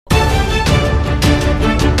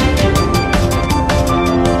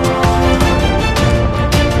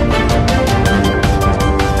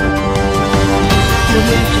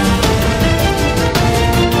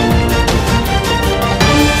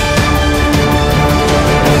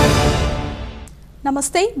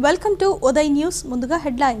నమస్తే welcome to Uday news ముందుగా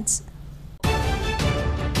headlines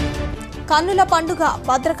కన్నుల పండుగ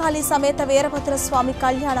భద్రకాళి సమేత వీరభద్రస్వామి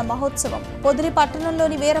కళ్యాణ మహోత్సవం పొదిలి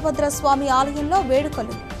పట్టణంలోని వీరభద్రస్వామి ఆలయంలో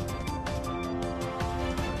వేడుకలు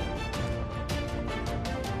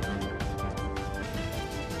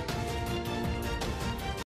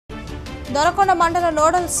దొనకొండ మండల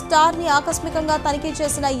నోడల్ స్టార్ ని ఆకస్మికంగా తనిఖీ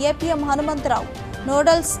చేసిన ఏపీఎం హనుమంతరావు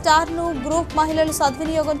నోడల్ స్టార్ ను గ్రూప్ మహిళలు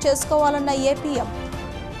సద్వినియోగం చేసుకోవాలన్న ఏపీఎం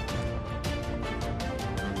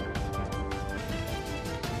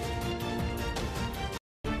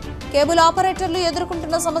కేబుల్ ఆపరేటర్లు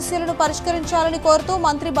ఎదుర్కొంటున్న సమస్యలను పరిష్కరించాలని కోరుతూ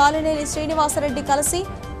మంత్రి బాలినేని శ్రీనివాసరెడ్డి కలిసి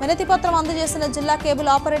వినతిపత్రం అందజేసిన జిల్లా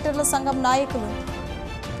కేబుల్ ఆపరేటర్ల సంఘం నాయకులు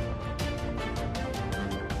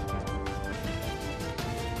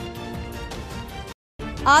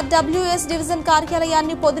ఆర్డబ్ల్యూఎస్ డివిజన్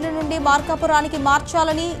కార్యాలయాన్ని పొదిలి నుండి మార్కాపురానికి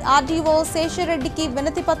మార్చాలని ఆర్డీఓ శేషరెడ్డికి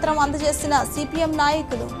వినతిపత్రం అందజేసిన సిపిఎం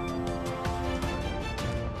నాయకులు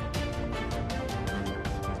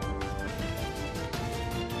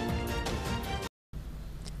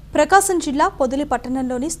ప్రకాశం జిల్లా పొదిలి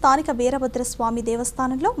పట్టణంలోని స్థానిక వీరభద్రస్వామి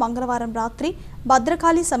దేవస్థానంలో మంగళవారం రాత్రి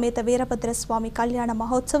భద్రకాళి సమేత వీరభద్రస్వామి కళ్యాణ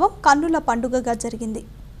మహోత్సవం కన్నుల పండుగగా జరిగింది.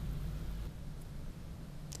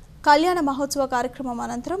 కళ్యాణ మహోత్సవ కార్యక్రమం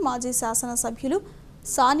అనంతరం మాజీ శాసనసభ్యులు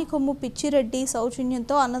సానికొమ్ము పిచ్చిరెడ్డి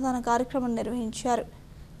సౌజన్యంతో అన్నదాన కార్యక్రమం నిర్వహించారు.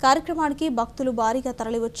 కార్యక్రమానికి భక్తులు భారీగా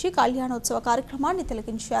తరలివచ్చి కళ్యాణోత్సవ కార్యక్రమాన్ని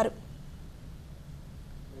తిలకించారు.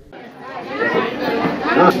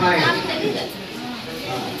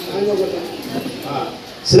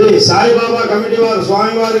 శ్రీ సాయిబాబా కమిటీ వారు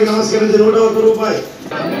స్వామివారికి నమస్కరించి 101 రూపాయలు,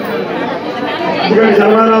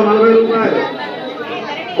 శర్మారావు 40 రూపాయలు,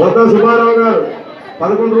 కొత్త సుబ్బారావు గారు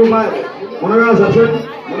 11 రూపాయలు, మునగా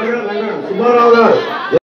సుబ్బారావు గారు.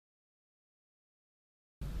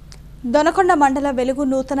 దొనకొండ మండల వెలుగు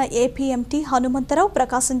నూతన ఏపీఎంటీ హనుమంతరావు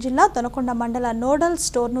ప్రకాశం జిల్లా దొనకొండ మండల నోడల్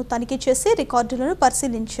స్టోర్ను తనిఖీ చేసి రికార్డులను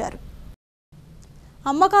పరిశీలించారు.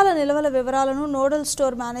 అమ్మకాల నిల్వల వివరాలను నోడల్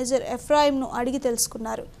స్టోర్ మేనేజర్ ఎఫ్రాయిమ్ను అడిగి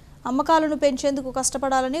తెలుసుకున్నారు. అమ్మకాలను పెంచేందుకు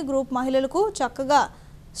కష్టపడాలని గ్రూప్ మహిళలకు చక్కగా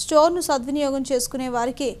స్టోర్ను సద్వినియోగం చేసుకునే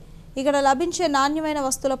వారికి ఇక్కడ లభించే నాణ్యమైన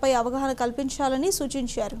వస్తువులపై అవగాహన కల్పించాలని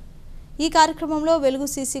సూచించారు. ఈ కార్యక్రమంలో వెలుగు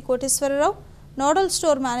CC Koteswararao, nodal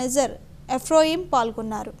store manager Ephraim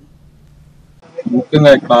పాల్గొన్నారు.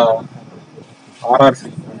 ముఖ్యంగా ఇక్కడ ఆర్ఆర్సి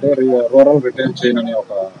అంటే రూరల్ రిటైల్ చైన్ అనే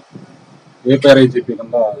ఒక ఏపీఆర్ఐజీపీ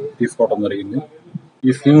కింద తీసుకోవడం జరిగింది.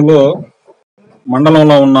 ఈ స్కీమ్లో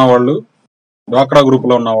మండలంలో ఉన్న వాళ్ళు, డ్వాక్రా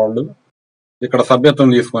గ్రూపులో ఉన్న వాళ్ళు ఇక్కడ సభ్యత్వం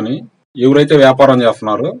తీసుకొని ఎవరైతే వ్యాపారం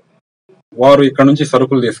చేస్తున్నారో వారు ఇక్కడ నుంచి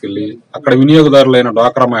సరుకులు తీసుకెళ్లి అక్కడ వినియోగదారులైన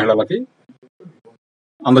డ్వాక్రా మహిళలకి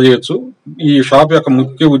అందజేయచ్చు. ఈ షాప్ యొక్క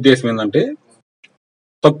ముఖ్య ఉద్దేశం ఏంటంటే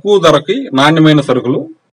తక్కువ ధరకి నాణ్యమైన సరుకులు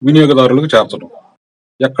వినియోగదారులకు చేర్చడం.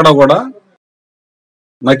 ఎక్కడ కూడా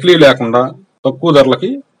నకిలీ లేకుండా తక్కువ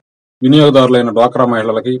ధరలకి వినియోగదారులైన డ్వాక్రా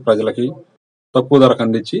మహిళలకి, ప్రజలకి తక్కువ ధరకు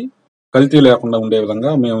అందించి కల్తీ లేకుండా ఉండే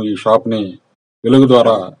విధంగా మేము ఈ షాప్ ని వెలుగు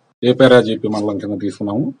ద్వారా ఏపీఆర్ఐజీపీ మండలం కింద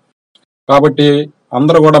తీసుకున్నాము. కాబట్టి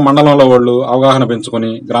అందరూ కూడా మండలంలో వాళ్ళు అవగాహన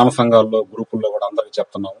పెంచుకొని గ్రామ సంఘాల్లో, గ్రూపుల్లో కూడా అందరికి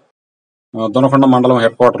చెప్తున్నాము. దొనకొండ మండలం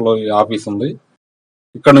హెడ్ క్వార్టర్ లో ఈ ఆఫీస్ ఉంది.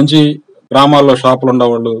 ఇక్కడ నుంచి గ్రామాల్లో షాపులు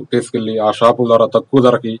ఉండేవాళ్ళు తీసుకెళ్లి ఆ షాపుల ద్వారా తక్కువ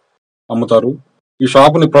ధరకి అమ్ముతారు. ఈ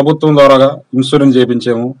షాపుని ప్రభుత్వం ద్వారా ఇన్సూరెన్స్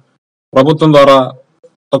చేయించాము. ప్రభుత్వం ద్వారా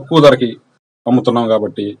తక్కువ ధరకి అమ్ముతున్నాం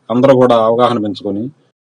కాబట్టి అందరూ కూడా అవగాహన పెంచుకొని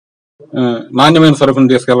నాణ్యమైన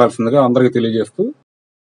సరుకును తీసుకెళ్లాల్సిందిగా అందరికీ తెలియజేస్తూ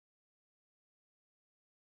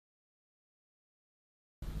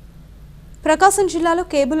ప్రకాశం జిల్లాలో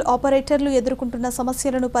కేబుల్ ఆపరేటర్లు ఎదుర్కొంటున్న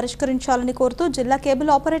సమస్యలను పరిష్కరించాలని కోరుతూ జిల్లా కేబుల్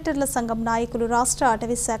ఆపరేటర్ల సంఘం నాయకులు రాష్ట్ర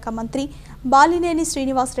అటవీ శాఖ మంత్రి బాలినేని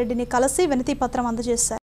శ్రీనివాసరెడ్డిని కలిసి వినతి పత్రం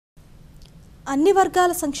అందజేశారు. అన్ని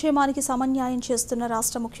వర్గాల సంక్షేమానికి సమన్యాయం చేస్తున్న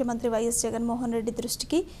రాష్ట్ర ముఖ్యమంత్రి వైఎస్ జగన్మోహన్ రెడ్డి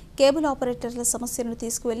దృష్టికి కేబుల్ ఆపరేటర్ల సమస్యలను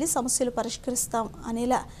తీసుకువెళ్లి సమస్యలు పరిష్కరిస్తాం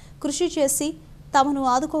అనేలా కృషి చేసి తమను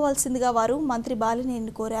ఆదుకోవాల్సిందిగా వారు మంత్రి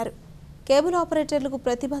బాలినేనిని కోరారు. కేబుల్ ఆపరేటర్లకు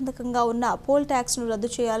ప్రతిబంధకంగా ఉన్న పోల్ ట్యాక్స్ను రద్దు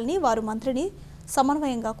చేయాలని వారు మంత్రిని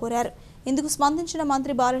సమన్వయంగా కోరారు. ఇందుకు స్పందించిన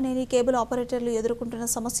మంత్రి బాలినేని కేబుల్ ఆపరేటర్లు ఎదుర్కొంటున్న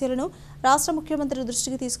సమస్యలను రాష్ట్ర ముఖ్యమంత్రి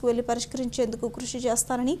దృష్టికి తీసుకువెళ్లి పరిష్కరించేందుకు కృషి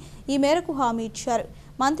చేస్తానని ఈ మేరకు హామీ ఇచ్చారు.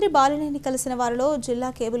 మంత్రి బాలినేని కలిసిన వారిలో జిల్లా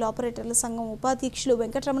కేబుల్ ఆపరేటర్ల సంఘం ఉపాధ్యక్షులు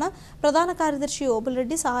వెంకటరమణ, ప్రధాన కార్యదర్శి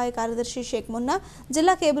ఓబుల్రెడ్డి, సహాయ కార్యదర్శి షేక్ మున్నా,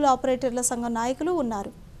 జిల్లా కేబుల్ ఆపరేటర్ల సంఘం నాయకులు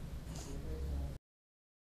ఉన్నారు.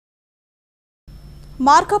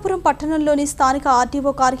 మార్కాపురం పట్టణంలోని స్థానిక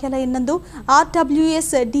ఆర్టీఓ కార్యాలయం నందు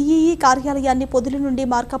ఆర్డబ్ల్యూఎస్ డిఈఈ కార్యాలయాన్ని పొదిలి నుండి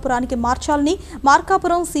మార్కాపురానికి మార్చాలని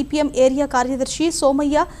మార్కాపురం సిపిఎం ఏరియా కార్యదర్శి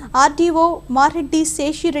సోమయ్య ఆర్డీఓ మారెడ్డి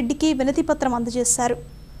శేషిరెడ్డికి వినతిపత్రం అందజేశారు.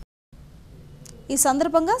 ఈ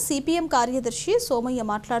సందర్భంగా సిపిఎం కార్యదర్శి సోమయ్య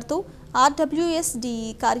మాట్లాడుతూ ఆర్డబ్ల్యూఎస్డిఈ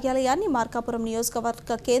కార్యాలయాన్ని మార్కాపురం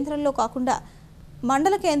నియోజకవర్గ కేంద్రంలో కాకుండా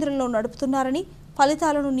మండల కేంద్రంలో నడుపుతున్నారని,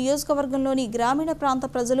 ఫలితాలను నియోజకవర్గంలోని గ్రామీణ ప్రాంత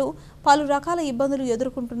ప్రజలు పలు రకాల ఇబ్బందులు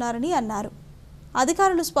ఎదుర్కొంటున్నారని అన్నారు.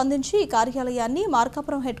 అధికారులు స్పందించి ఈ కార్యాలయాన్ని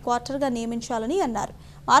మార్కాపురం హెడ్ క్వార్టర్గా నియమించాలని అన్నారు.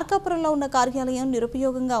 మార్కాపురంలో ఉన్న కార్యాలయం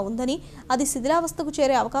నిరుపయోగంగా ఉందని, అది శిథిలావస్థకు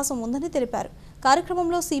చేరే అవకాశం ఉందని తెలిపారు.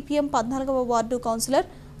 కార్యక్రమంలో సిపిఎం 14వ వార్డు కౌన్సిలర్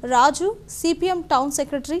రాజు, CPM town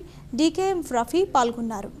secretary DKM Rafi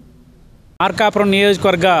పాల్గొన్నారు. మార్కాపురం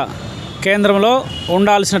నియోజకవర్గ కేంద్రంలో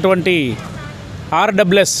ఉండాల్సినటువంటి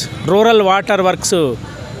ఆర్డబ్ల్యూఎస్ రూరల్ వాటర్ వర్క్స్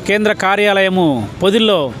కేంద్ర కార్యాలయము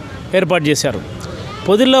పొదిల్లో ఏర్పాటు చేశారు.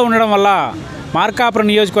 పొదిల్లో ఉండడం వల్ల మార్కాపురం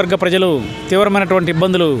నియోజకవర్గ ప్రజలు తీవ్రమైనటువంటి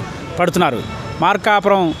ఇబ్బందులు పడుతున్నారు.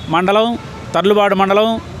 మార్కాపురం మండలం, తర్లుబాడు మండలం,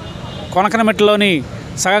 కొనకనమెట్టలోని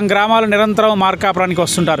సగం గ్రామాలు నిరంతరం మార్కాపురానికి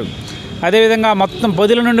వస్తుంటారు. అదేవిధంగా మొత్తం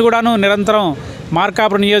పొదిల నుండి కూడాను నిరంతరం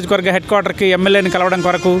మార్కాపురం నియోజకవర్గ హెడ్ క్వార్టర్కి ఎమ్మెల్యేని కలవడం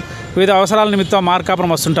కొరకు వివిధ అవసరాల నిమిత్తం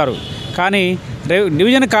మార్కాపురం వస్తుంటారు. కానీ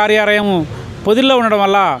డివిజన్ కార్యాలయం పొదిల్లో ఉండడం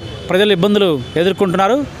వల్ల ప్రజలు ఇబ్బందులు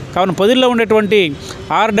ఎదుర్కొంటున్నారు. కావున పొదిల్లో ఉండేటువంటి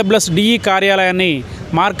ఆర్డబ్ల్యూఎస్డిఈ కార్యాలయాన్ని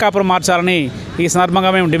మార్కాపురం మార్చాలని ఈ సందర్భంగా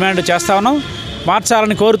మేము డిమాండ్ చేస్తా ఉన్నాం.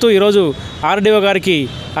 మార్చాలని కోరుతూ ఈరోజు ఆర్డీఓ గారికి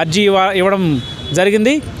అర్జీ ఇవ్వడం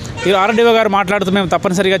జరిగింది. ఈ ఆర్డీఓ గారు మాట్లాడుతూ మేము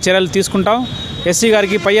తప్పనిసరిగా చర్యలు తీసుకుంటాం, ఎస్సీ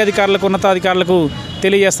గారికి, పై అధికారులకు, ఉన్నతాధికారులకు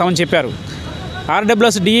తెలియజేస్తామని చెప్పారు.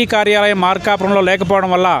 ఆర్డబ్ల్యూఎస్డిఈ కార్యాలయం మార్కాపురంలో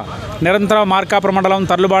లేకపోవడం వల్ల నిరంతరం మార్కాపురం మండలం,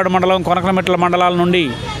 తర్లుబాడు మండలం, కొనకనమెట్ల మండలాల నుండి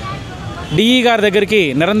డిఈ గారి దగ్గరికి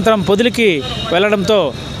నిరంతరం పొదిలికి వెళ్లడంతో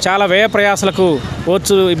చాలా వ్యయ ప్రయాసాలకు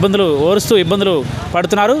ఓరుస్తూ ఇబ్బందులు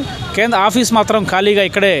పడుతున్నారు. కేంద్ర ఆఫీస్ మాత్రం ఖాళీగా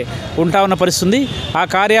ఇక్కడే ఉంటా ఉన్న పరిస్థితి. ఆ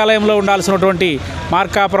కార్యాలయంలో ఉండాల్సినటువంటి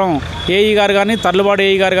మార్కాపురం ఏఈ గారు కానీ, తర్లుబాడు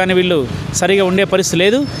ఏఈ గారు కానీ వీళ్ళు సరిగా ఉండే పరిస్థితి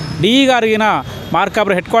లేదు. డిఈ గారిన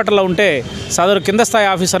మార్కాపురం హెడ్ క్వార్టర్లో ఉంటే సదరు కింద స్థాయి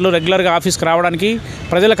ఆఫీసర్లు రెగ్యులర్గా ఆఫీస్కి రావడానికి,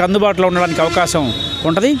 ప్రజలకు అందుబాటులో ఉండడానికి అవకాశం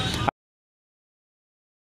ఉంటుంది.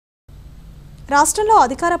 రాష్ట్రంలో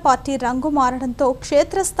అధికార పార్టీ రంగు మారడంతో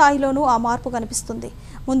క్షేత్రస్థాయిలోనూ ఆ మార్పు కనిపిస్తుంది.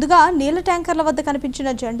 ముందుగా నీళ్ల ట్యాంకర్ల వద్ద కనిపించిన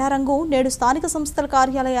జెండా రంగు నేడు స్థానిక సంస్థల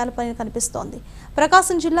కార్యాలయాలపై కనిపిస్తోంది.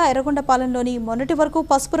 ప్రకాశం జిల్లా ఎర్రగొండపాలెంలోని మొన్నటి వరకు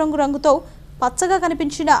పసుపు రంగుతో పచ్చగా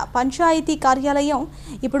కనిపించిన పంచాయతీ కార్యాలయం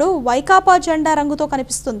ఇప్పుడు వైకాపా జెండా రంగుతో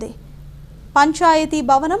కనిపిస్తుంది. పంచాయతీ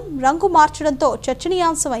భవనం రంగు మార్చడంతో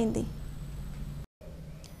చర్చనీయాంశమైంది.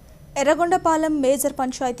 ఎర్రగొండపాలెం మేజర్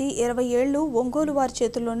పంచాయతీ 20 ఏళ్లు ఒంగోలు వారి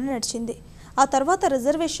చేతుల్లోనే నడిచింది. ఆ తర్వాత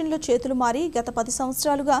రిజర్వేషన్లు చేతులు మారి గత 10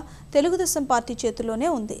 సంవత్సరాలుగా తెలుగుదేశం పార్టీ చేతుల్లోనే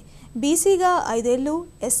ఉంది. బీసీగా 5 ఏళ్లు,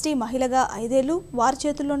 ఎస్టీ మహిళగా 5 ఏళ్లు వారి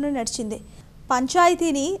చేతుల్లోనే నడిచింది.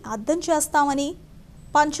 పంచాయతీని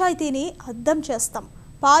అద్దం చేస్తాం,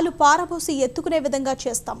 పాలు పారబోసి ఎత్తుకునే విధంగా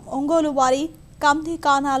చేస్తాం, ఒంగోలు వారి కంది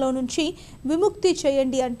కానాలో నుంచి విముక్తి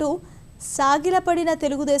చేయండి అంటూ సాగిలపడిన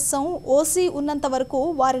తెలుగుదేశం ఓసీ ఉన్నంత వరకు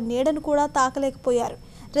వారి నీడను కూడా తాకలేకపోయారు.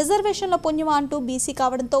 రిజర్వేషన్ల పుణ్యమా అంటూ బీసీ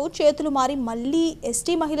కావడంతో చేతులు మారి మళ్లీ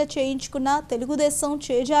ఎస్టీ మహిళ చేయించుకున్న తెలుగుదేశం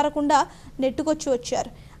చేజారకుండా నెట్టుకొచ్చి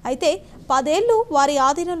వచ్చారు. అయితే 10 ఏళ్లు వారి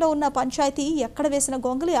ఆధీనంలో ఉన్న పంచాయతీ ఎక్కడ వేసిన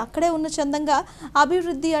గొంగలి అక్కడే ఉన్న చందంగా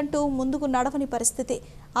అభివృద్ధి అంటూ ముందుకు నడవని పరిస్థితి.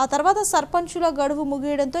 ఆ తర్వాత సర్పంచుల గడువు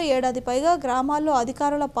ముగియడంతో ఏడాది పైగా గ్రామాల్లో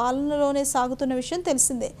అధికారుల పాలనలోనే సాగుతున్న విషయం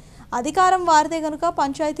తెలిసిందే. అధికారం వారిదే గనుక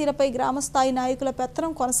పంచాయతీలపై గ్రామస్థాయి నాయకుల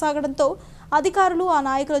పెత్తనం కొనసాగడంతో అధికారులు ఆ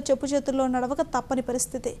నాయకుల చెప్పు చేతుల్లో నడవక తప్పని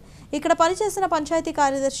పరిస్థితి. ఇక్కడ పనిచేసిన పంచాయతీ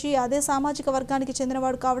కార్యదర్శి అదే సామాజిక వర్గానికి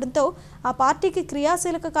చెందినవాడు కావడంతో ఆ పార్టీకి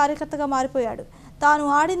క్రియాశీలక కార్యకర్తగా మారిపోయాడు. తాను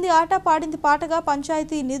ఆడింది ఆట, పాడింది పాటగా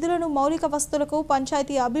పంచాయతీ నిధులను మౌలిక వస్తువులకు,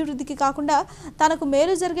 పంచాయతీ అభివృద్ధికి కాకుండా తనకు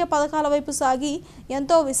మేలు జరిగే పథకాల వైపు సాగి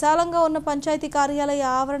ఎంతో విశాలంగా ఉన్న పంచాయతీ కార్యాలయ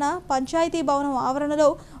ఆవరణ, పంచాయతీ భవనం ఆవరణలో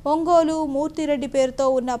ఒంగోలు మూర్తిరెడ్డి పేరుతో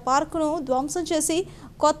ఉన్న పార్కును ధ్వంసం చేసి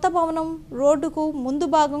కొత్త భవనం, రోడ్డుకు ముందు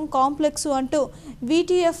భాగం కాంప్లెక్సు అంటూ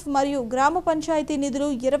వీటీఎఫ్ మరియు గ్రామ పంచాయతీ నిధులు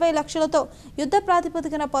 20 లక్షలతో యుద్ధ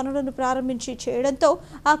ప్రాతిపదికన పనులను ప్రారంభించి చేయడంతో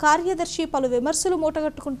ఆ కార్యదర్శి పలు విమర్శలు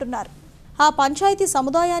మూటగట్టుకుంటున్నారు. ఆ పంచాయతీ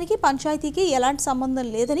సముదాయానికి, పంచాయతీకి ఎలాంటి సంబంధం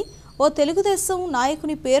లేదని ఓ తెలుగుదేశం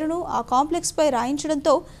నాయకుని పేరును ఆ కాంప్లెక్స్పై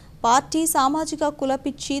రాయించడంతో పార్టీ సామాజిక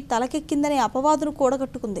కులపిచ్చి తలకెక్కిందనే అపవాదును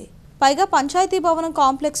కూడగట్టుకుంది. పైగా పంచాయతీ భవనం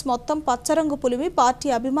కాంప్లెక్స్ మొత్తం పచ్చరంగు పులిమి పార్టీ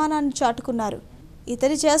అభిమానాన్ని చాటుకున్నారు.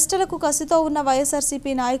 ఇతని చేష్టలకు కసితో ఉన్న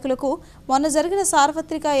వైఎస్ఆర్సీపీ నాయకులకు మొన్న జరిగిన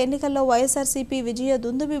సార్వత్రిక ఎన్నికల్లో వైఎస్ఆర్సీపీ విజయ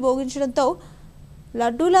దుందుబి భోగించడంతో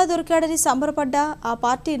లడ్డూలా దొరికాడని సంబరపడ్డ ఆ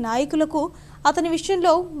పార్టీ నాయకులకు అతని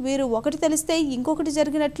విషయంలో వీరు ఒకటి తెలిస్తే ఇంకొకటి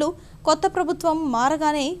జరిగినట్లు కొత్త ప్రభుత్వం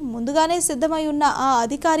మారగానే ముందుగానే సిద్ధమై ఉన్న ఆ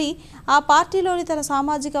అధికారి ఆ పార్టీలోని తన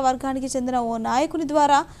సామాజిక వర్గానికి చెందిన ఓ నాయకుని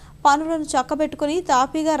ద్వారా పనులను చక్కబెట్టుకుని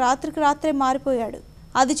తాపీగా రాత్రికి రాత్రే మారిపోయాడు.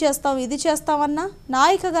 అది చేస్తాం, ఇది చేస్తామన్న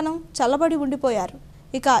నాయకగణం చల్లబడి ఉండిపోయారు.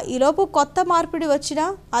 ఇక ఈలోపు కొత్త మార్పిడి వచ్చిన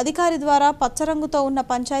అధికారి ద్వారా పచ్చరంగుతో ఉన్న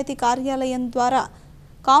పంచాయతీ కార్యాలయం ద్వారా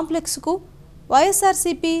కాంప్లెక్స్కు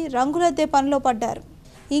వైఎస్ఆర్సీపీ రంగులద్దే పనిలో పడ్డారు.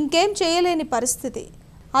 ఇంకేం చేయలేని పరిస్థితి.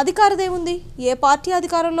 అధికారదేముంది? ఏ పార్టీ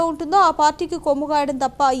అధికారంలో ఉంటుందో ఆ పార్టీకి కొమ్ముగాయడం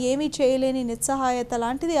తప్ప ఏమీ చేయలేని నిస్సహాయత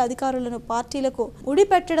లాంటిది. అధికారులను పార్టీలకు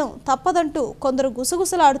ముడిపెట్టడం తప్పదంటూ కొందరు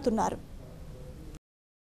గుసగుసలాడుతున్నారు.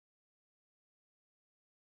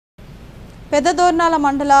 పెద్దదోర్నాల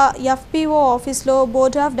మండల ఎఫ్పిఓ ఆఫీస్లో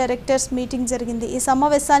బోర్డ్ ఆఫ్ డైరెక్టర్స్ మీటింగ్ జరిగింది. ఈ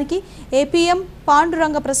సమావేశానికి ఏపీఎం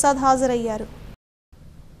పాండురంగ ప్రసాద్ హాజరయ్యారు.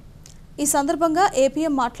 ఈ సందర్భంగా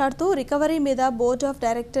ఏపీఎం మాట్లాడుతూ రికవరీ మీద బోర్డ్ ఆఫ్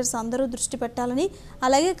డైరెక్టర్స్ అందరూ దృష్టి పెట్టాలని,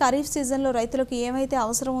 అలాగే ఖరీఫ్ సీజన్లో రైతులకు ఏమైతే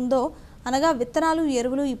అవసరం ఉందో అనగా విత్తనాలు,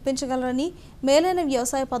 ఎరువులు ఇప్పించగలరని, మేలైన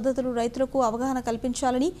వ్యవసాయ పద్ధతులు రైతులకు అవగాహన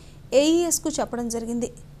కల్పించాలని ఏఈఎస్కు చెప్పడం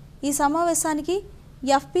జరిగింది. ఈ సమావేశానికి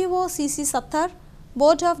FPO CC Sattar,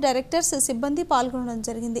 board of directors సిబ్బంది పాల్గొనడం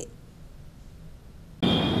జరిగింది.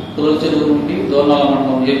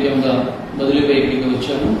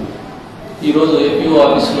 ఈరోజు ఏపీఓ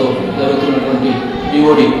ఆఫీస్లో జరుగుతున్నటువంటి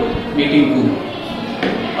బిఓడి మీటింగ్కు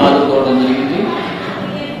హాజరు కావడం జరిగింది.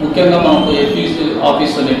 ముఖ్యంగా మనకు ఏపీ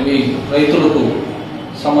ఆఫీస్ అనేవి రైతులకు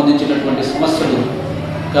సంబంధించినటువంటి సమస్యలు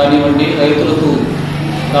కానివ్వండి, రైతులకు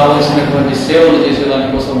కావలసినటువంటి సేవలు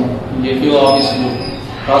చేసేదానికోసం ఏపీఓ ఆఫీసులు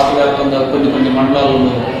రాష్ట్ర వ్యాప్తంగా కొన్ని మండలాలలో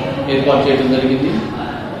ఏర్పాటు చేయడం జరిగింది.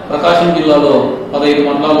 ప్రకాశం జిల్లాలో 15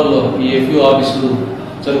 మండలాలలో ఈ ఏపీఓ ఆఫీసులు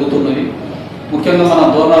జరుగుతున్నవి. ముఖ్యంగా మన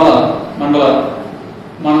దోర్నాల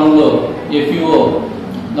మండలంలో ఏపీఓ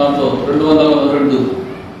దాంట్లో 202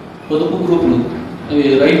 పొదుపు గ్రూపులు,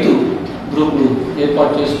 రైతు గ్రూపులు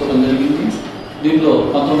ఏర్పాటు చేసుకోవడం జరిగింది. దీంట్లో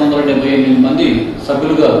 1978 మంది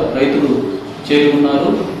సభ్యులుగా రైతులు చేరి ఉన్నారు.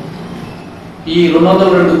 ఈ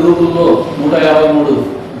 202 గ్రూపుల్లో 153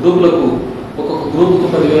 గ్రూపులకు ఒక్కొక్క గ్రూపుకు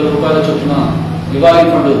 10,000 రూపాయల చొప్పున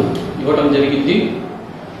రివాల్వింగ్ ఫండ్ ఇవ్వడం జరిగింది.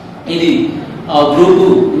 ఇది ఆ గ్రూపు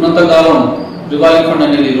ఉన్నంతకాలం రివాల్వింగ్ ఫండ్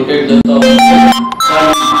అనేది రొటేట్ జరుగుతూ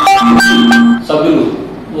సభ్యులు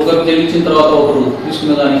ఒకరు చెల్లించిన తర్వాత ఒకరు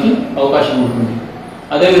తీసుకునే దానికి అవకాశం ఉంటుంది.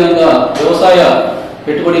 అదేవిధంగా వ్యవసాయ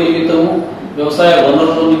పెట్టుబడి నిమిత్తము, వ్యవసాయ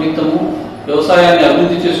వనరుల నిమిత్తము, వ్యవసాయాన్ని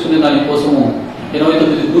అభివృద్ధి చేసుకునే దానికోసము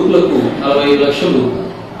 89 గ్రూపులకు 45 లక్షలు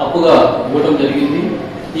అప్పుగా ఇవ్వడం జరిగింది.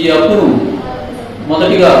 ఈ అప్పును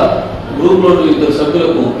మొదటిగా గ్రూప్లోని 2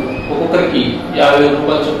 సభ్యులకు ఒక్కొక్కరికి 50,000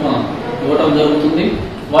 రూపాయల చొప్పున ఇవ్వడం జరుగుతుంది.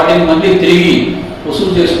 వాటిని మళ్ళీ తిరిగి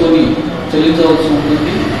వసూలు చేసుకొని చెల్లించవలసి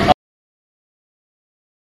ఉంటుంది.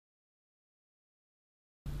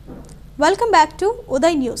 Welcome back to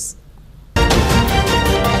Uday news.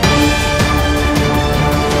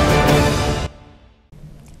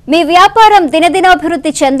 మీ వ్యాపారం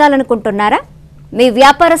దినదినాభివృద్ధి చెందాలనుకుంటున్నారా? మీ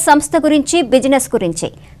వ్యాపార సంస్థ గురించి, బిజినెస్ గురించి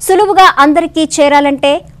సులువుగా అందరికీ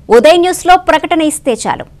చేరాలంటే ఉదయ్ న్యూస్లో ప్రకటన ఇస్తే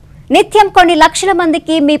చాలు. నిత్యం కొన్ని లక్షల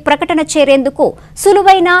మందికి మీ ప్రకటన చేరేందుకు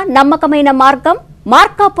సులువైన, నమ్మకమైన మార్గం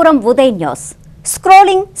Markapuram Uday news.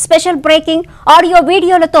 Scrolling, special breaking, audio,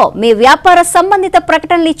 వీడియోలతో మీ వ్యాపార సంబంధిత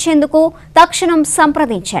ప్రకటనలు ఇచ్చేందుకు తక్షణం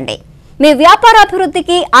సంప్రదించండి. మీ వ్యాపార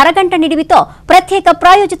అభివృద్ధికి అరగంట నిడివితో ప్రత్యేక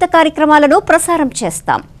ప్రాయోజిత కార్యక్రమాలను ప్రసారం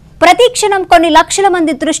చేస్తాం. ప్రతి క్షణం కొన్ని లక్షల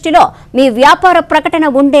మంది దృష్టిలో మీ వ్యాపార ప్రకటన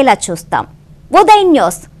ఉండేలా చూస్తాం. ఉదయ్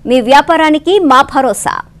న్యూస్, మీ వ్యాపారానికి మా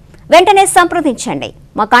భరోసా. వెంటనే సంప్రదించండి.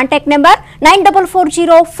 మా కాంటాక్ట్ నెంబర్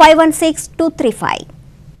 9440516235.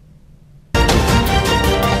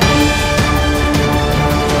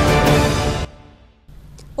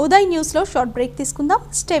 ఉదయ్ న్యూస్లో షార్ట్ బ్రేక్ తీసుకుందాం.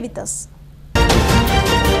 Stay with us.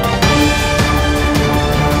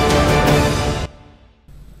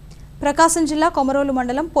 ప్రకాశం జిల్లా కొమరోలు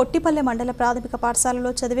మండలం పొట్టిపల్లె మండల ప్రాథమిక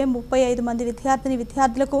పాఠశాలలో చదివే 35 మంది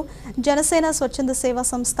విద్యార్థులకు జనసేన స్వచ్ఛంద సేవా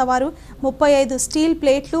సంస్థ వారు 35 స్టీల్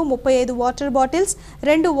ప్లేట్లు, 35 వాటర్ బాటిల్స్,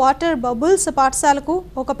 2 వాటర్ బబుల్స్ పాఠశాలకు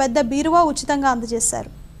ఒక పెద్ద బీరువా ఉచితంగా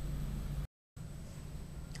అందజేశారు.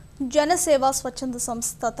 జనసేవ స్వచ్ఛంద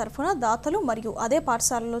సంస్థ తరఫున దాతలు మరియు అదే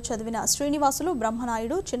పాఠశాలలో చదివిన శ్రీనివాసులు,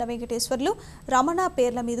 బ్రహ్మనాయుడు, చిన్న వెంకటేశ్వర్లు, రమణ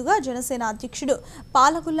పేర్ల మీదుగా జనసేన అధ్యక్షుడు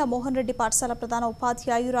పాలగుల్ల మోహన్ రెడ్డి పాఠశాల ప్రధాన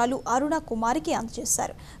ఉపాధ్యాయురాలు అరుణ కుమారికి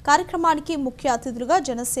అందజేశారు. కార్యక్రమానికి ముఖ్య అతిథులుగా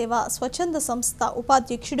జనసేవ స్వచ్ఛంద సంస్థ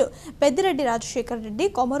ఉపాధ్యక్షుడు పెద్దిరెడ్డి రాజశేఖర్ రెడ్డి,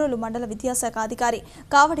 కొమరోలు మండల విద్యాశాఖ అధికారి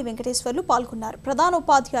కావడి వెంకటేశ్వర్లు పాల్గొన్నారు. ప్రధాన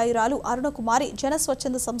ఉపాధ్యాయురాలు అరుణ కుమారి జన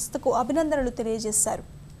స్వచ్ఛంద సంస్థకు అభినందనలు తెలియజేశారు.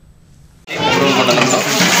 మండలంలో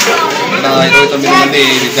 29 మంది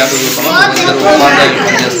విద్యార్థులు ఉపాధ్యాయులు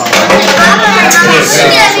పనిచేస్తాము.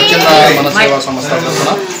 స్వచ్ఛంద మన సేవా సంస్థ తరఫున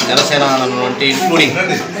జనసేన అన్నటువంటి ఇంక్లూడింగ్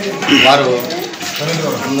వారు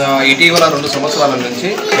ఇటీవల 2 సంవత్సరాల నుంచి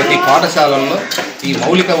ప్రతి పాఠశాలల్లో ఈ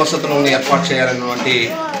మౌలిక వసతులను ఏర్పాటు చేయాలన్నటువంటి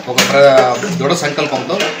ఒక దృఢ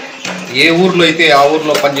సంకల్పంతో ఏ ఊర్లో అయితే ఆ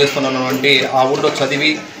ఊర్లో పనిచేస్తున్నటువంటి ఆ ఊర్లో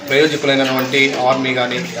చదివి ప్రయోజకులైనటువంటి ఆర్మీ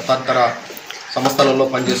కానీ యథాతర సంస్థలలో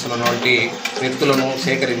పనిచేస్తున్నటువంటి వ్యక్తులను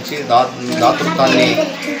సేకరించి దాతృత్వాన్ని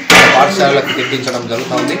పాఠశాలలకు తెప్పించడం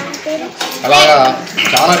జరుగుతుంది. అలాగా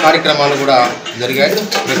చాలా కార్యక్రమాలు కూడా జరిగాయి.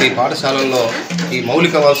 ప్రతి పాఠశాలల్లో ఈ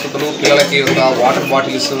మౌలిక వసతులు, పిల్లలకి ఒక వాటర్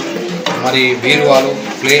బాటిల్స్, మరి బీరువాలు,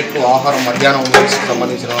 ప్లేట్లు, ఆహారం, మధ్యాహ్నం మీల్స్కి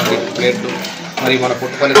సంబంధించినటువంటి ప్లేట్లు, మరి మన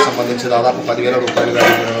పుట్టుపల్లికి సంబంధించి దాదాపు 10,000 రూపాయలు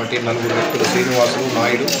కలిగినటువంటి 4 వ్యక్తులు, శ్రీనివాసులు,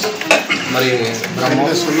 నాయుడు, మరి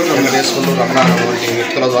బ్రహ్మేశ్వరులు, వెంకటేశ్వరులు, రమణ వంటి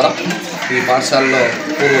వ్యక్తుల ద్వారా ఈ పాఠశాలలో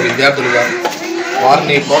పూర్వ విద్యార్థులుగా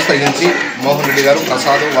వారిని ప్రోత్సహించి మోహన్ రెడ్డి గారు,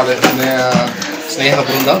 ప్రసాద్, వాళ్ళ స్నేహ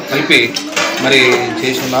బృందం కలిపి మరి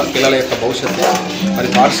చేసి ఉన్నారు. పిల్లల యొక్క భవిష్యత్తు మరి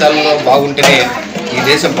పాఠశాలలో బాగుంటేనే ఈ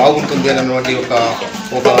దేశం బాగుంటుంది అన్నటువంటి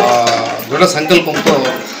ఒక దృఢ సంకల్పంతో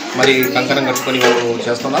మరి కంకణం కట్టుకొని వాళ్ళు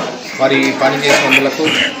చేస్తున్నారు. వారి పని చేసినందులకు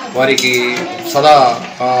వారికి సదా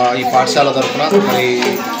ఈ పాఠశాల తరఫున మరి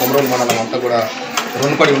కొమరోలు మండలం అంతా కూడా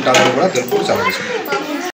రుణపడి ఉంటారని కూడా తెలుపుతూ చదవచ్చు.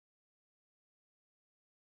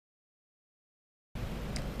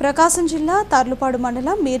 ప్రకాశం జిల్లా తర్లుపాడు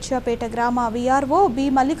మండలం మీర్జాపేట గ్రామ వీఆర్ఓ బి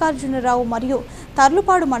మల్లికార్జునరావు మరియు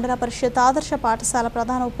తర్లుపాడు మండల పరిషత్ ఆదర్శ పాఠశాల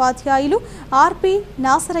ప్రధాన ఉపాధ్యాయులు ఆర్పి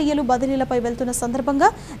నాసరయ్యలు బదిలీలపై వెళ్తున్న సందర్భంగా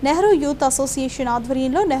నెహ్రూ యూత్ అసోసియేషన్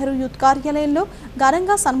ఆధ్వర్యంలో నెహ్రూ యూత్ కార్యాలయంలో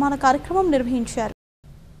ఘనంగా సన్మాన కార్యక్రమం నిర్వహించారు.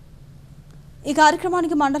 ఈ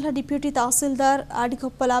కార్యక్రమానికి మండల డిప్యూటీ తహసీల్దార్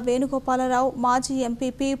ఆడిగొప్పల వేణుగోపాలరావు, మాజీ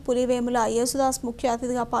ఎంపీపీ పులివేముల యేసుదాస్ ముఖ్య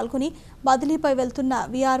అతిథిగా పాల్గొని బదిలీపై వెళ్తున్న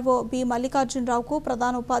వీఆర్ఓ బి మల్లికార్జునరావుకు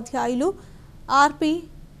ప్రధాన ఉపాధ్యాయులు ఆర్పి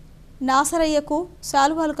నాసరయ్యకు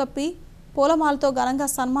శాలువాలు కప్పి పూలమాలతో ఘనంగా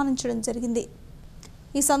సన్మానించడం జరిగింది.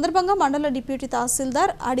 ఈ సందర్భంగా మండల డిప్యూటీ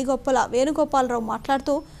తహసీల్దార్ అడిగొప్పల వేణుగోపాలరావు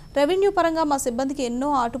మాట్లాడుతూ రెవెన్యూ పరంగా మా సిబ్బందికి ఎన్నో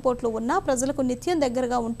ఆటుపోట్లు ఉన్నా ప్రజలకు నిత్యం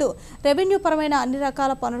దగ్గరగా ఉంటూ రెవెన్యూ పరమైన అన్ని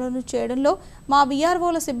రకాల పనులను చేయడంలో మా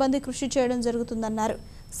వీఆర్ఓల సిబ్బంది కృషి చేయడం జరుగుతుందన్నారు.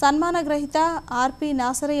 సన్మాన గ్రహీత ఆర్పి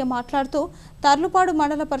నాసరయ్య మాట్లాడుతూ తర్లుపాడు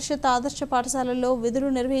మండల పరిషత్ ఆదర్శ పాఠశాలల్లో విధులు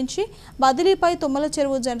నిర్వహించి బదిలీపై తుమ్మల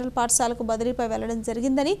చెరువు జనరల్ పాఠశాలకు బదిలీపై వెళ్లడం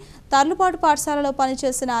జరిగిందని, తర్లుపాడు పాఠశాలలో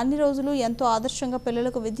పనిచేసిన అన్ని రోజులు ఎంతో ఆదర్శంగా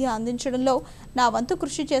పిల్లలకు విద్య అందించడంలో నా వంతు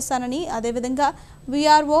కృషి చేశానని, అదేవిధంగా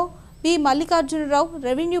వీఆర్ఓ బి మల్లికార్జునరావు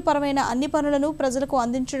రెవెన్యూ పరమైన అన్ని పనులను ప్రజలకు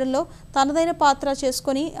అందించడంలో తనదైన పాత్ర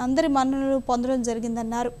చేసుకుని అందరి మన్ననలు పొందడం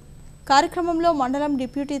జరిగిందన్నారు. కార్యక్రమంలో మండలం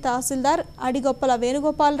డిప్యూటీ తహసీల్దార్ అడిగొప్పల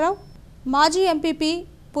వేణుగోపాలరావు, మాజీ ఎంపీపీ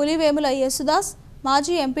పులివేముల యేసుదాస్,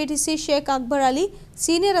 మాజీ MPTC Sheikh Akbar Ali,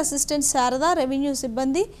 senior assistant Sharada, revenue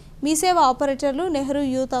సిబ్బంది, మీసేవ ఆపరేటర్లు, నెహ్రూ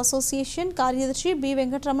యూత్ అసోసియేషన్ కార్యదర్శి బి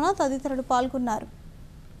వెంకటరమణ తదితరులు పాల్గొన్నారు.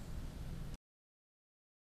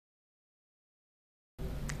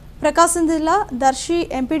 ప్రకాశం జిల్లా దర్శి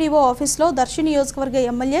ఎంపీడీఓ ఆఫీసులో దర్శి నియోజకవర్గ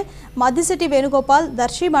ఎమ్మెల్యే మద్దిశెట్టి వేణుగోపాల్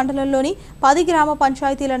దర్శి మండలంలోని 10 గ్రామ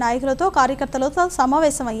పంచాయతీల నాయకులతో కార్యకర్తలతో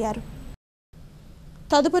సమావేశమయ్యారు.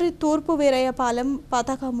 తదుపరి తూర్పు వీరయ్యపాలెం,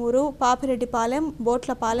 పతకమూరు, పాపిరెడ్డిపాలెం,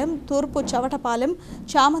 బోట్లపాలెం, తూర్పు చవటపాలెం,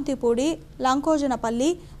 చామంతిపూడి,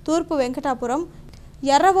 లంకోజనపల్లి, తూర్పు వెంకటాపురం,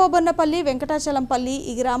 ఎర్రవోబన్నపల్లి, వెంకటాచలంపల్లి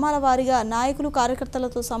ఈ గ్రామాల వారీగా నాయకులు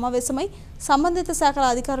కార్యకర్తలతో సమావేశమై సంబంధిత శాఖల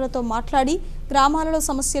అధికారులతో మాట్లాడి గ్రామాలలో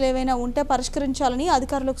సమస్యలు ఏవైనా ఉంటే పరిష్కరించాలని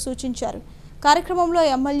అధికారులకు సూచించారు. కార్యక్రమంలో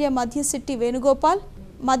ఎమ్మెల్యే మద్దిశెట్టి వేణుగోపాల్,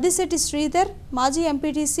 మద్దిశెట్టి శ్రీధర్, మాజీ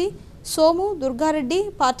ఎంపీటీసీ సోము, దుర్గారెడ్డి,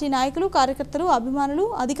 పార్టీ నాయకులు, కార్యకర్తలు, అభిమానులు,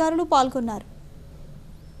 అధికారులు పాల్గొన్నారు.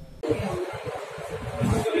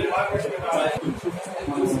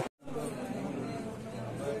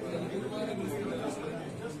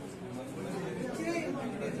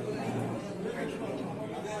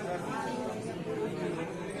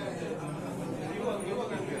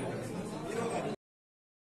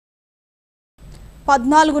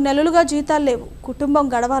 పద్నాలుగు నెలలుగా జీతాలు లేవు. కుటుంబం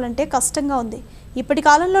గడవాలంటే కష్టంగా ఉంది. ఇప్పటి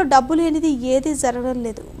కాలంలో డబ్బు లేనిది ఏదీ జరగడం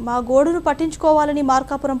లేదు. మా గోడును పట్టించుకోవాలని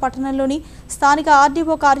మార్కాపురం పట్టణంలోని స్థానిక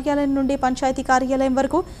ఆర్డీఓ కార్యాలయం నుండి పంచాయతీ కార్యాలయం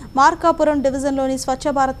వరకు మార్కాపురం డివిజన్లోని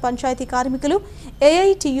స్వచ్ఛ భారత్ పంచాయతీ కార్మికులు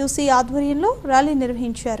ఏఐటియుసి ఆధ్వర్యంలో ర్యాలీ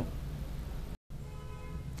నిర్వహించారు.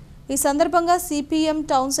 ఈ సందర్భంగా CPM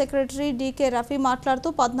town secretary decay Rafi మాట్లాడుతూ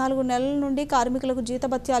 14 నెలల నుండి కార్మికులకు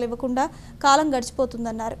జీతభత్యాలు ఇవ్వకుండా కాలం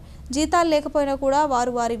గడిచిపోతుందన్నారు. జీతాలు లేకపోయినా కూడా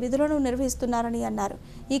వారు వారి విధులను నిర్వహిస్తున్నారని అన్నారు.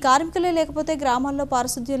 ఈ కార్మికులే లేకపోతే గ్రామాల్లో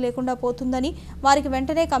పారిశుద్ధ్యం లేకుండా పోతుందని, వారికి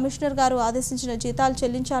వెంటనే కమిషనర్ గారు ఆదేశించిన జీతాలు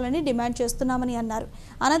చెల్లించాలని డిమాండ్ చేస్తున్నామని అన్నారు.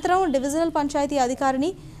 అనంతరం డివిజనల్ పంచాయతీ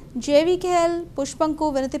అధికారిని జేవీకేఎల్ పుష్పంకు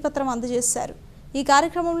వినతిపత్రం అందజేశారు. ఈ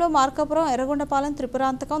కార్యక్రమంలో మార్కాపురం, ఎర్రగొండపాలెం,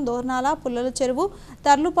 త్రిపురాంతకం, దోర్నాల, పుల్లల చెరువు,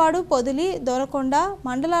 తర్లుపాడు, పొదిలి, దొరకొండ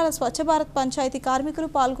మండలాల స్వచ్ఛ భారత్ పంచాయతీ కార్మికులు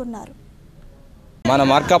పాల్గొన్నారు. మన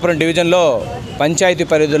మార్కాపురం డివిజన్లో పంచాయతీ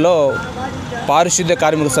పరిధిలో పారిశుద్ధ్య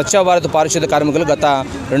కార్మికులు, స్వచ్ఛ భారత్ పారిశుద్ధ్య కార్మికులు గత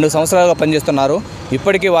 2 సంవత్సరాలుగా పనిచేస్తున్నారు.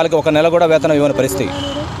 ఇప్పటికీ వాళ్ళకి 1 నెల కూడా వేతనం ఇవ్వని పరిస్థితి.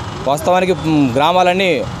 వాస్తవానికి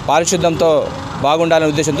గ్రామాలన్నీ పారిశుద్ధ్యంతో బాగుండాలనే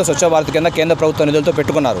ఉద్దేశంతో స్వచ్ఛ భారత్ కింద కేంద్ర ప్రభుత్వ నిధులతో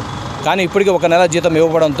పెట్టుకున్నారు. కానీ ఇప్పటికీ 1 నెల జీతం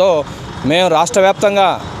ఇవ్వడంతో మేము రాష్ట్ర వ్యాప్తంగా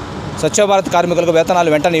స్వచ్ఛ భారత్ కార్మికులకు వేతనాలు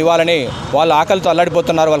వెంటనే ఇవ్వాలని, వాళ్ళు ఆకలితో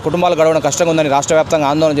అల్లాడిపోతున్నారు, వాళ్ళ కుటుంబాలు గడవడం కష్టంగా ఉందని రాష్ట్ర వ్యాప్తంగా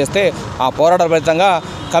ఆందోళన చేస్తే ఆ పోరాట ఫలితంగా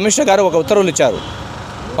కమిషనర్ గారు ఒక ఉత్తర్వులు ఇచ్చారు.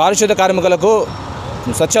 పారిశుద్ధ కార్మికులకు,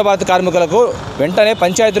 స్వచ్ఛ భారత్ కార్మికులకు వెంటనే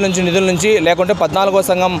పంచాయతీ నుంచి నిధుల నుంచి, లేకుంటే 14వ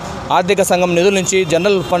సంఘం ఆర్థిక సంఘం నిధుల నుంచి,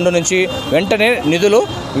 జనరల్ ఫండ్ నుంచి వెంటనే నిధులు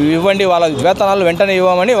ఇవ్వండి, వాళ్ళ వేతనాలు వెంటనే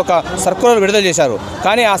ఇవ్వమని ఒక సర్కులర్ విడుదల చేశారు.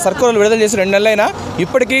 కానీ ఆ సర్కులర్ విడుదల చేసి 2 నెలలైనా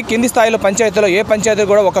ఇప్పటికీ కింది స్థాయిలో పంచాయతీలో ఏ పంచాయతీ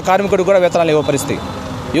కూడా ఒక కార్మికుడు కూడా వేతనాలు ఇవ్వ పరిస్థితి.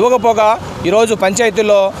 ఇవ్వకపోగా ఈరోజు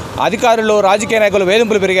పంచాయతీల్లో అధికారులు, రాజకీయ నాయకులు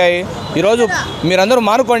వేధింపులు పెరిగాయి. ఈరోజు మీరందరూ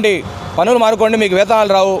మానుకోండి, పనులు మానుకోండి, మీకు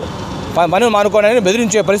వేతనాలు రావు, పనులు మానుకోండి అని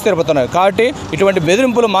బెదిరించే పరిస్థితి ఏర్పడుతున్నాయి. కాబట్టి ఇటువంటి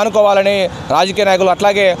బెదిరింపులు మానుకోవాలని రాజకీయ నాయకులు,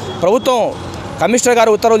 అట్లాగే ప్రభుత్వం కమిషనర్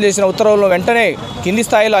గారు ఉత్తర్వులు చేసిన ఉత్తర్వులను వెంటనే కింది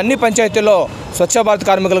స్థాయిలో అన్ని పంచాయతీల్లో స్వచ్ఛ భారత్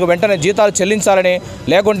కార్మికులకు వెంటనే జీతాలు చెల్లించాలని,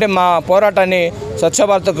 లేకుంటే మా పోరాటాన్ని స్వచ్ఛ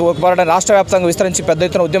భారత్ పోరాటాన్ని రాష్ట్ర వ్యాప్తంగా విస్తరించి పెద్ద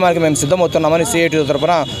ఎత్తున ఉద్యమానికి మేము సిద్ధమవుతున్నామని సిఐటి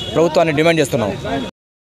తరఫున ప్రభుత్వాన్ని డిమాండ్ చేస్తున్నాం.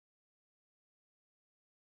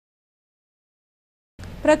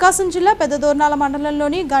 ప్రకాశం జిల్లా పెద్దదోర్నాల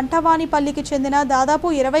మండలంలోని గంటవానిపల్లికి చెందిన దాదాపు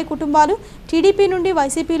 20 కుటుంబాలు టీడీపీ నుండి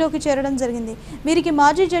వైసీపీలోకి చేరడం జరిగింది. వీరికి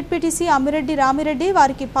మాజీ జెడ్పీటీసీ అమ్మిరెడ్డి రామిరెడ్డి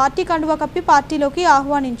వారికి పార్టీ కండువా కప్పి పార్టీలోకి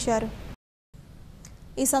ఆహ్వానించారు.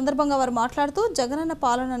 ఈ సందర్భంగా వారు మాట్లాడుతూ జగనన్న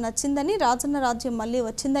పాలన నచ్చిందని, రాజన్న రాజ్యం మళ్లీ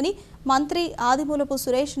వచ్చిందని, మంత్రి ఆదిమూలపు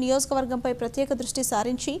సురేష్ నియోజకవర్గంపై ప్రత్యేక దృష్టి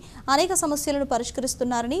సారించి అనేక సమస్యలను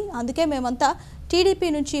పరిష్కరిస్తున్నారని, అందుకే మేమంతా టీడీపీ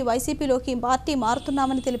నుంచి వైసీపీలోకి పార్టీ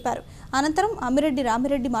మారుతున్నామని తెలిపారు. అనంతరం అమ్మిరెడ్డి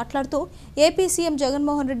రామిరెడ్డి మాట్లాడుతూ ఏపీ సీఎం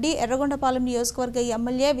జగన్మోహన్ రెడ్డి ఎర్రగొండపాలెం నియోజకవర్గ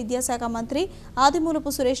ఎమ్మెల్యే, విద్యాశాఖ మంత్రి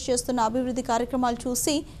ఆదిమూలపు సురేష్ చేస్తున్న అభివృద్ధి కార్యక్రమాలు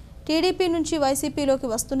చూసి టీడీపీ నుంచి వైసీపీలోకి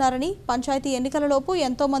వస్తున్నారని, పంచాయతీ ఎన్నికలలోపు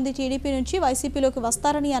ఎంతో మంది టీడీపీ నుంచి వైసీపీలోకి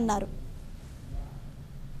వస్తారని అన్నారు.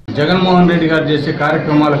 జగన్మోహన్ రెడ్డి గారు చేసే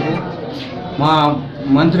కార్యక్రమాలకు, మా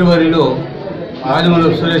మంత్రివర్యులు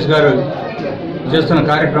ఆదిమూలపు సురేష్ గారు చేస్తున్న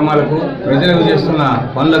కార్యక్రమాలకు, ప్రజలకు చేస్తున్న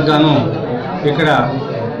పనులకు గాను ఇక్కడ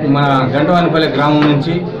మన గంటవానిపల్లి గ్రామం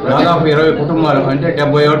నుంచి దాదాపు 20 కుటుంబాలు అంటే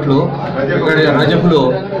 70 ఓట్లు ఇక్కడ రజకులు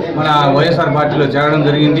మన వైఎస్ఆర్ పార్టీలో చేరడం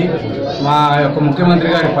జరిగింది. మా యొక్క ముఖ్యమంత్రి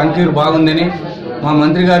గారి పనితీరు బాగుందని, మా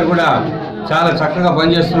మంత్రి గారు కూడా చాలా చక్కగా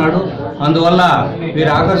పనిచేస్తున్నాడు. అందువల్ల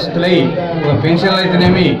వీరు ఆకర్షితులై పెన్షన్లు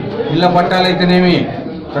అయితేనేమి, ఇళ్ల పట్టాలు అయితేనేమి,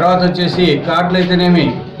 తర్వాత వచ్చేసి కార్డులు అయితేనేమి,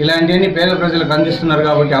 ఇలాంటివన్నీ పేద ప్రజలకు అందిస్తున్నారు.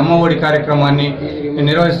 కాబట్టి అమ్మఒడి కార్యక్రమాన్ని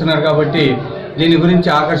నిర్వహిస్తున్నారు. కాబట్టి దీని గురించి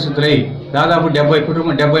ఆకర్షితులై దాదాపు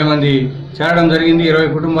 70 మంది చేరడం జరిగింది.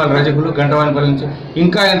 20 కుటుంబాల రజకులు గంటవానిపల్లి నుంచి.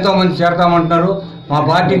 ఇంకా ఎంతోమంది చేరతామంటున్నారు. మా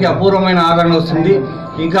పార్టీకి అపూర్వమైన ఆదరణ వస్తుంది.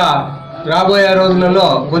 ఇంకా రాబోయే రోజులలో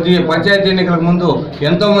కొద్ది పంచాయతీ ఎన్నికలకు ముందు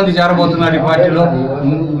ఎంతోమంది చేరబోతున్నారు ఈ పార్టీలో.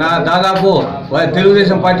 దాదాపు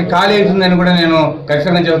తెలుగుదేశం పార్టీ ఖాళీ అవుతుందని కూడా నేను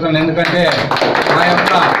ఖచ్చితంగా చెబుతున్నాను. ఎందుకంటే మా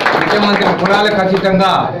యొక్క ముఖ్యమంత్రి కులాలకు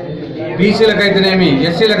ఖచ్చితంగా బీసీలకైతేనేమి,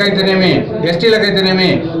 ఎస్సీలకైతేనేమి, ఎస్టీలకైతేనేమి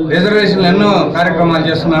రిజర్వేషన్లు ఎన్నో కార్యక్రమాలు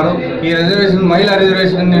చేస్తున్నారు. ఈ రిజర్వేషన్, మహిళా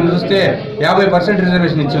రిజర్వేషన్ నేను చూస్తే 50%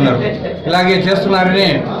 రిజర్వేషన్ ఇచ్చున్నారు. ఇలాగే చేస్తున్నారని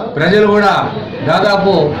ప్రజలు కూడా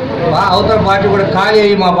దాదాపు అవతల పార్టీ కూడా ఖాళీ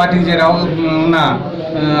అయ్యి మా పార్టీకి చేరే ఉన్న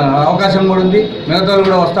అవకాశం కూడా ఉంది. మిగతా వాళ్ళు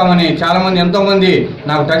కూడా వస్తామని చాలామంది, ఎంతోమంది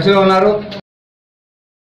నాకు టచ్లో ఉన్నారు.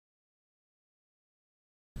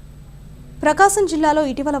 ప్రకాశం జిల్లాలో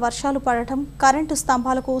ఇటీవల వర్షాలు పడటం, కరెంటు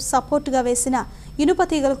స్తంభాలకు సపోర్టుగా వేసిన ఇనుప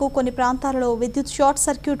తీగలకు కొన్ని ప్రాంతాలలో విద్యుత్ షార్ట్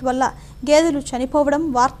సర్క్యూట్ వల్ల గేదెలు చనిపోవడం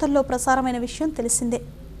వార్తల్లో ప్రసారమైన విషయం తెలిసిందే.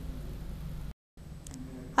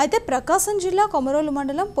 అయితే ప్రకాశం జిల్లా కొమరోలు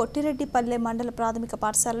మండలం పొట్టిరెడ్డిపల్లె మండల ప్రాథమిక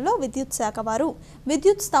పాఠశాలలో విద్యుత్ శాఖ వారు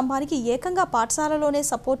విద్యుత్ స్తంభానికి ఏకంగా పాఠశాలలోనే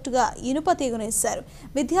సపోర్టుగా ఇనుప తీగను వేశారు.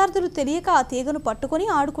 విద్యార్థులు తెలియక ఆ తీగను పట్టుకొని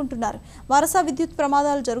ఆడుకుంటున్నారు. వరుస విద్యుత్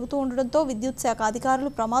ప్రమాదాలు జరుగుతూ ఉండడంతో విద్యుత్ శాఖ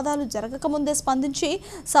అధికారులు ప్రమాదాలు జరగకముందే స్పందించి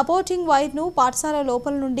సపోర్టింగ్ వైర్ను పాఠశాల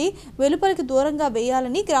లోపల నుండి వెలుపలికి దూరంగా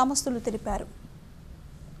వేయాలని గ్రామస్తులు తెలిపారు.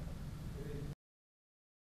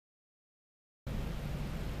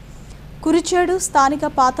 కురిచేడు స్థానిక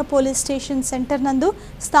పాత పోలీస్ స్టేషన్ సెంటర్ నందు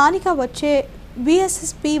స్థానిక వచ్చే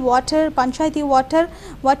బీఎస్ఎస్పీ వాటర్, పంచాయతీ వాటర్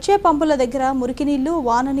వచ్చే పంపుల దగ్గర మురికి నీళ్లు,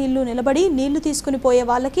 వాన నీళ్లు నిలబడి నీళ్లు తీసుకుని పోయే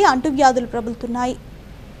వాళ్ళకి అంటువ్యాధులు ప్రబలుతున్నాయి.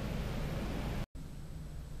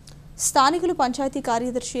 స్థానికులు పంచాయతీ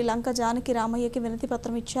కార్యదర్శి లంక జానకి రామయ్యకి వినతి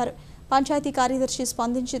పత్రం ఇచ్చారు. పంచాయతీ కార్యదర్శి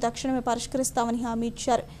స్పందించి తక్షణమే పరిష్కరిస్తామని హామీ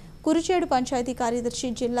ఇచ్చారు. కురిచేడు పంచాయతీ కార్యదర్శి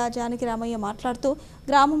జిల్లా జానకి రామయ్య మాట్లాడుతూ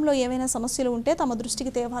గ్రామంలో ఏమైనా సమస్యలు ఉంటే తమ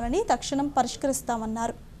దృష్టికి తేవాలని, తక్షణం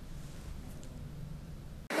పరిష్కరిస్తామన్నారు.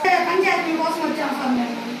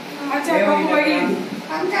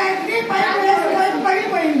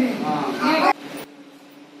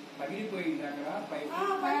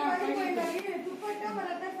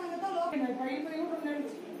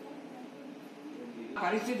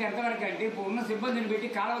 పరిస్థితి ఎంతవరకు అంటే ఇప్పుడు ఉన్న సిబ్బందిని పెట్టి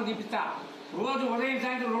కాలువలు తీపిస్తా, రోజు ఉదయం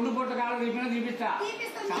సాయంత్రం 2 పూట్ల కాలువలు తీపిస్తా.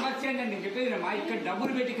 సమస్య ఏంటండి నేను చెప్పేది మా ఇక్కడ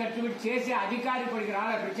డబ్బులు పెట్టి ఖర్చు పెట్టి చేసే అధికారి ఇప్పటికి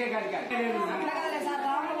రాలే, ప్రత్యేక అధికారి.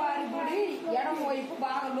 రాములవారి గుడి ఎడమ వైపు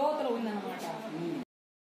బాగా లోతులు ఉందన్నమాట.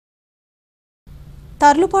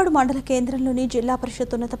 తర్లుపాడు మండల కేంద్రంలోని జిల్లా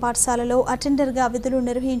పరిషత్ ఉన్నత పాఠశాలలో అటెండర్గా విధులు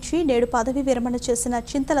నిర్వహించి నేడు పదవి విరమణ చేసిన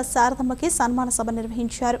చింతల శారదమ్మకి సన్మాన సభ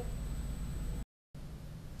నిర్వహించారు.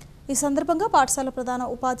 ఈ సందర్భంగా పాఠశాల ప్రధాన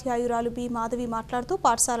ఉపాధ్యాయురాలు బి మాధవి మాట్లాడుతూ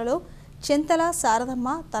పాఠశాలలో చింతల శారదమ్మ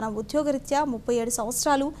తన ఉద్యోగరీత్యా 37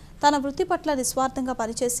 సంవత్సరాలు తన వృత్తి పట్ల నిస్వార్థంగా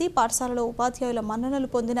పనిచేసి పాఠశాలలో ఉపాధ్యాయుల మన్ననలు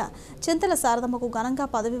పొందిన చింతల శారదమ్మకు ఘనంగా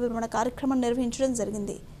పదవి విరమణ కార్యక్రమం నిర్వహించడం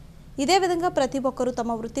జరిగింది. ఇదే విధంగా ప్రతి ఒక్కరూ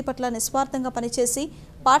తమ వృత్తి పట్ల నిస్వార్థంగా పనిచేసి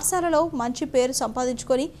పాఠశాలలో మంచి పేరు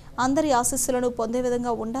సంపాదించుకొని అందరి ఆశీస్సులను పొందే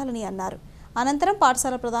విధంగా ఉండాలని అన్నారు. అనంతరం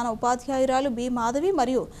పాఠశాల ప్రధాన ఉపాధ్యాయురాలు బి మాధవి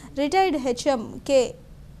మరియు రిటైర్డ్ హెచ్ఎం కె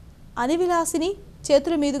అనివిలాసిని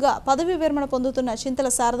చేతుల మీదుగా పదవి విరమణ పొందుతున్న చింతల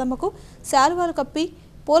శారదమ్మకు శాలువాలు కప్పి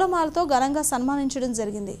పూలమాలతో ఘనంగా సన్మానించడం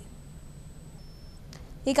జరిగింది.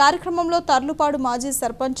 ఈ కార్యక్రమంలో తర్లుపాడు మాజీ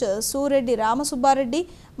సర్పంచ్ సూరెడ్డి రామసుబ్బారెడ్డి,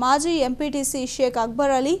 మాజీ ఎంపీటీసీ షేక్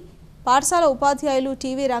అక్బర్ అలీ, పాఠశాల ఉపాధ్యాయులు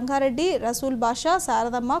టీవీ రంగారెడ్డి, రసూల్ బాషా,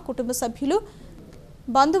 శారదమ్మ కుటుంబ సభ్యులు,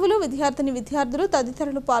 బంధువులు, విద్యార్థులు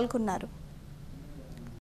తదితరులు పాల్గొన్నారు.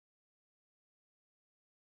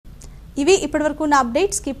 ఇవి ఇప్పటివరకు ఉన్న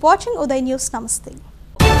updates. Keep watching Uday news. నమస్తే.